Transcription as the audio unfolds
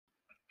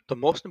The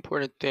most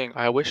important thing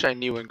I wish I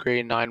knew in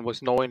grade 9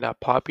 was knowing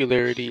that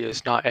popularity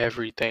is not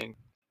everything.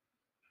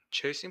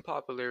 Chasing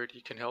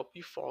popularity can help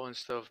you fall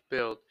instead of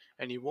build,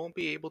 and you won't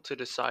be able to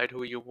decide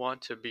who you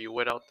want to be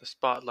without the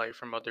spotlight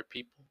from other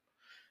people.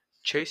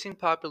 Chasing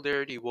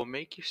popularity will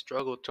make you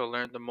struggle to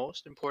learn the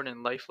most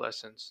important life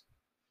lessons.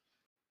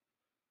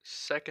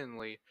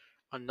 Secondly,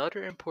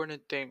 another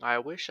important thing I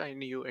wish I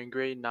knew in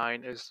grade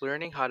 9 is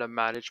learning how to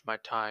manage my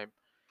time.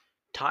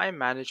 Time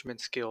management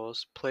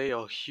skills play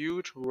a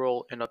huge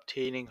role in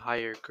obtaining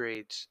higher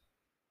grades.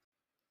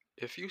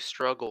 If you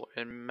struggle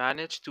and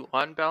manage to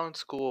unbalance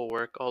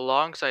schoolwork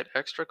alongside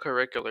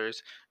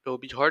extracurriculars, it will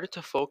be harder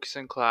to focus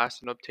in class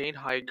and obtain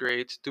high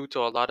grades due to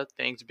a lot of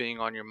things being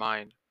on your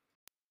mind.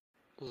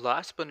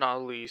 Last but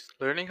not least,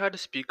 learning how to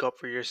speak up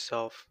for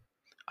yourself.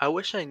 I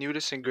wish I knew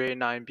this in grade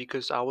 9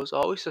 because I was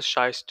always a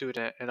shy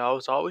student and I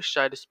was always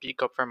shy to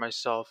speak up for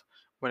myself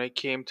when it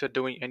came to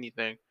doing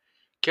anything.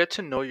 Get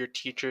to know your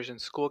teachers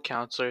and school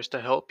counselors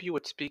to help you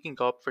with speaking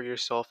up for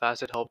yourself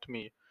as it helped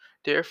me.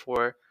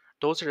 Therefore,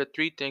 those are the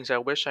three things I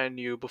wish I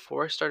knew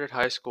before I started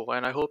high school,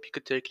 and I hope you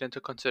could take it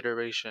into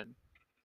consideration.